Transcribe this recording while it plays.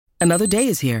Another day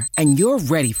is here, and you're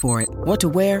ready for it. What to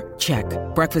wear? Check.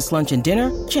 Breakfast, lunch, and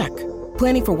dinner? Check.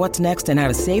 Planning for what's next and how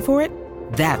to save for it?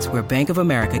 That's where Bank of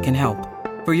America can help.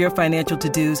 For your financial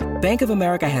to-dos, Bank of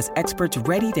America has experts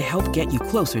ready to help get you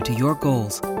closer to your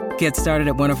goals. Get started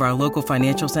at one of our local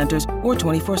financial centers or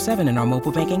 24/7 in our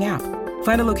mobile banking app.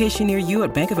 Find a location near you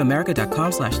at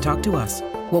bankofamerica.com/talktous.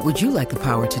 What would you like the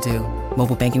power to do?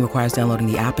 Mobile banking requires downloading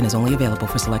the app and is only available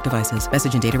for select devices.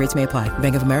 Message and data rates may apply.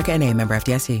 Bank of America N.A., member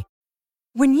FDIC.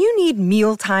 When you need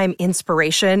mealtime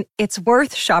inspiration, it's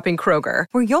worth shopping Kroger,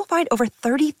 where you'll find over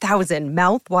 30,000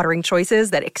 mouth-watering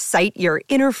choices that excite your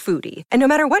inner foodie. And no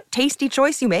matter what tasty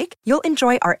choice you make, you'll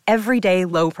enjoy our everyday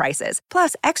low prices,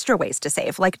 plus extra ways to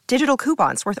save, like digital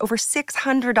coupons worth over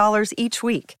 $600 each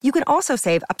week. You can also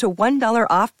save up to $1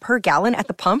 off per gallon at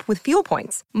the pump with fuel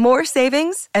points. More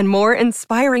savings and more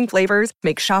inspiring flavors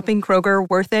make shopping Kroger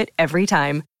worth it every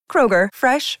time. Kroger,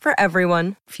 fresh for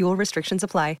everyone. Fuel restrictions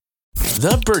apply.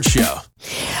 The Bert Show.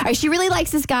 All right, she really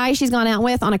likes this guy she's gone out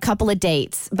with on a couple of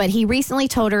dates, but he recently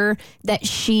told her that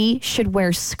she should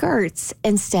wear skirts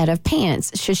instead of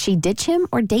pants. Should she ditch him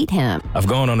or date him? I've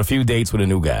gone on a few dates with a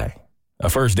new guy. Our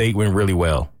first date went really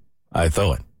well, I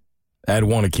thought. I had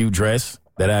worn a cute dress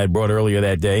that I had brought earlier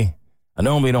that day. I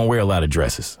normally don't wear a lot of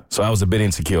dresses, so I was a bit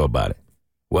insecure about it.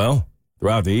 Well,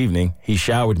 throughout the evening, he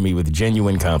showered me with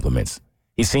genuine compliments.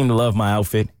 He seemed to love my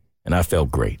outfit, and I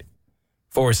felt great.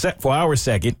 For our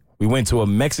second, we went to a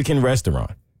Mexican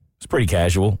restaurant. It was pretty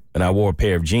casual, and I wore a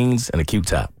pair of jeans and a cute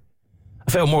top.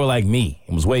 I felt more like me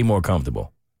and was way more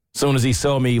comfortable. As soon as he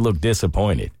saw me, he looked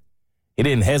disappointed. He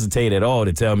didn't hesitate at all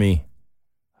to tell me,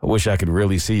 "I wish I could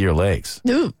really see your legs."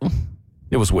 Ooh.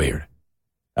 It was weird.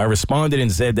 I responded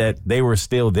and said that they were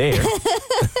still there.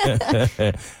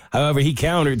 However, he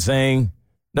countered saying,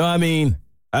 "No, I mean,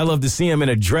 I love to see him in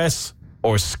a dress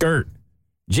or skirt.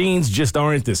 Jeans just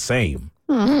aren't the same."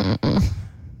 I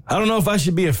don't know if I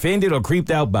should be offended or creeped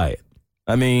out by it.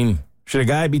 I mean, should a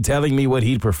guy be telling me what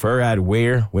he'd prefer I'd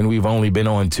wear when we've only been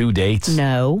on 2 dates?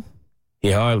 No.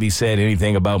 He hardly said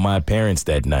anything about my appearance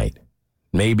that night.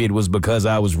 Maybe it was because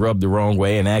I was rubbed the wrong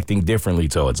way and acting differently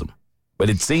towards him. But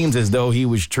it seems as though he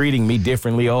was treating me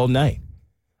differently all night.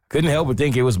 Couldn't help but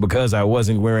think it was because I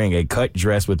wasn't wearing a cut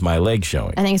dress with my legs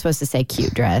showing. I think it's supposed to say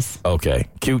cute dress. Okay,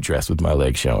 cute dress with my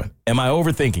legs showing. Am I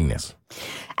overthinking this?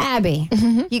 Abby,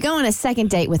 you go on a second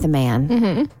date with a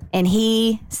man, and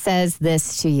he says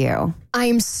this to you.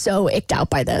 I'm so icked out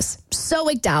by this. So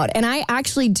icked out. And I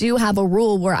actually do have a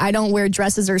rule where I don't wear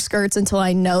dresses or skirts until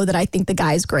I know that I think the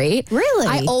guy's great. Really?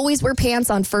 I always wear pants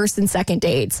on first and second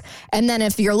dates. And then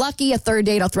if you're lucky, a third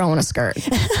date, I'll throw on a skirt.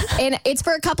 And it's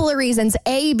for a couple of reasons.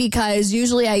 A, because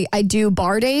usually I do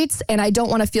bar dates and I don't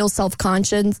want to feel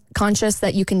self-conscious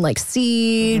that you can like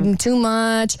see too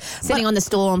much. Sitting on the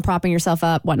stool and propping yourself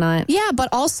up, whatnot. Yeah, but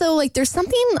also like there's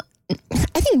something...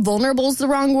 I think vulnerable is the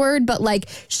wrong word, but like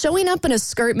showing up in a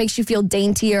skirt makes you feel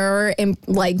daintier and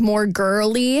like more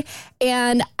girly.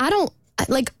 And I don't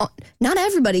like, not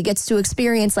everybody gets to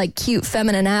experience like cute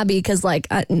feminine Abby because like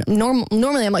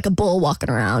normally I'm like a bull walking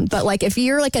around. But like if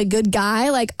you're like a good guy,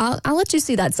 like I'll let you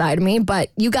see that side of me, but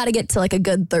you got to get to like a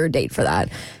good third date for that.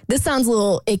 This sounds a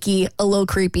little icky, a little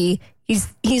creepy.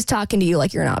 He's talking to you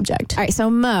like you're an object. All right, so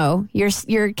Mo,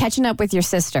 you're catching up with your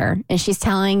sister, and she's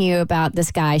telling you about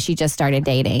this guy she just started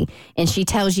dating, and she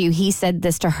tells you he said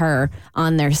this to her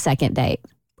on their second date.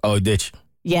 Oh, ditch.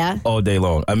 Yeah? All day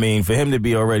long. I mean, for him to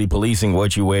be already policing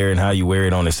what you wear and how you wear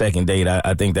it on the second date,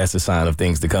 I think that's a sign of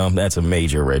things to come. That's a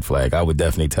major red flag. I would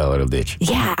definitely tell her to ditch.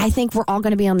 Yeah, I think we're all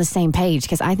going to be on the same page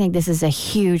because I think this is a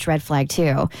huge red flag,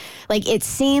 too. Like, it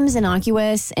seems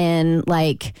innocuous and,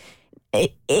 like...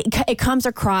 It comes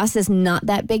across as not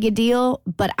that big a deal,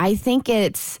 but I think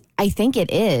it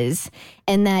is,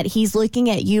 and that he's looking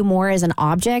at you more as an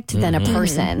object than a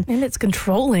person. And it's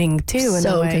controlling, too, in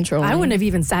a way. Controlling. I wouldn't have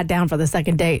even sat down for the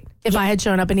second date. If I had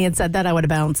shown up and he had said that, I would have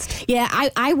bounced. Yeah,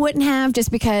 I wouldn't have,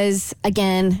 just because,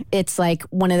 again, it's like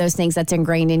one of those things that's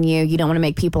ingrained in you. You don't want to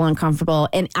make people uncomfortable.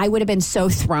 And I would have been so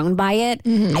thrown by it.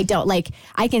 I don't, like,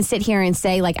 I can sit here and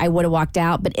say, like, I would have walked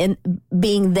out, but in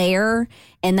being there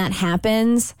and that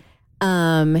happens,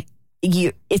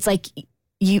 it's like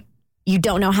you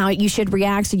don't know how you should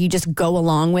react, so you just go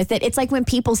along with it. It's like when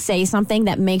people say something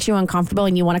that makes you uncomfortable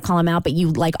and you want to call them out, but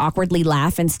you like awkwardly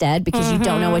laugh instead because you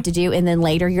don't know what to do. And then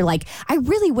later you're like, I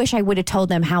really wish I would have told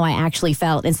them how I actually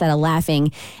felt instead of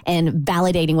laughing and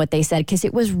validating what they said, because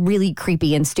it was really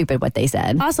creepy and stupid what they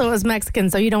said. Also, it was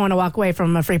Mexican, so you don't want to walk away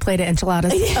from a free plate of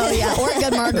enchiladas. Oh, yeah. Or a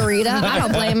good margarita. I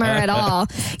don't blame her at all.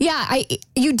 Yeah,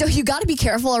 you got to be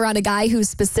careful around a guy who's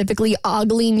specifically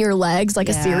ogling your legs like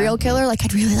a serial killer. Like,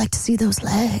 I'd really like to see those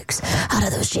legs out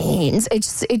of those jeans.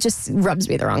 It just rubs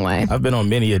me the wrong way. I've been on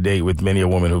many a date with many a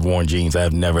woman who've worn jeans.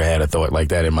 I've never had a thought like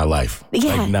that in my life.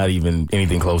 Yeah. Like not even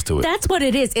anything close to it. That's what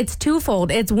it is. It's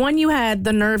twofold. It's one, you had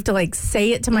the nerve to like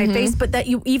say it to my face, but that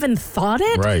you even thought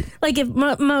it. Right. Like if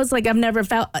Mo's like, I've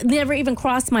never even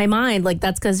crossed my mind. Like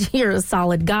that's because you're a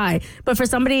solid guy. But for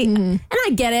somebody, and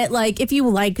I get it. Like if you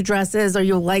like dresses or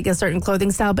you like a certain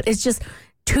clothing style, but it's just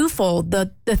twofold.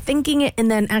 The thinking it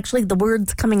and then actually the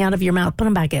words coming out of your mouth. Put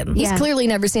them back in. He's clearly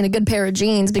never seen a good pair of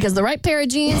jeans because the right pair of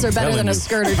jeans are better than a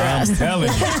skirt or dress. I'm telling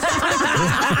you.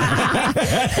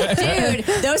 Dude,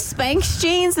 those Spanx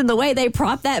jeans and the way they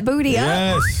prop that booty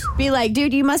up. Be like,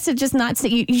 dude, you must have just not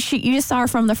seen, you just saw her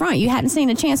from the front. You hadn't seen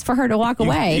a chance for her to walk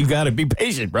away. You got to be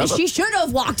patient, brother. She should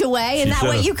have walked away, and that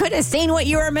way you could have seen what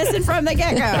you were missing from the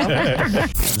get-go.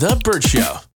 The Burt Show.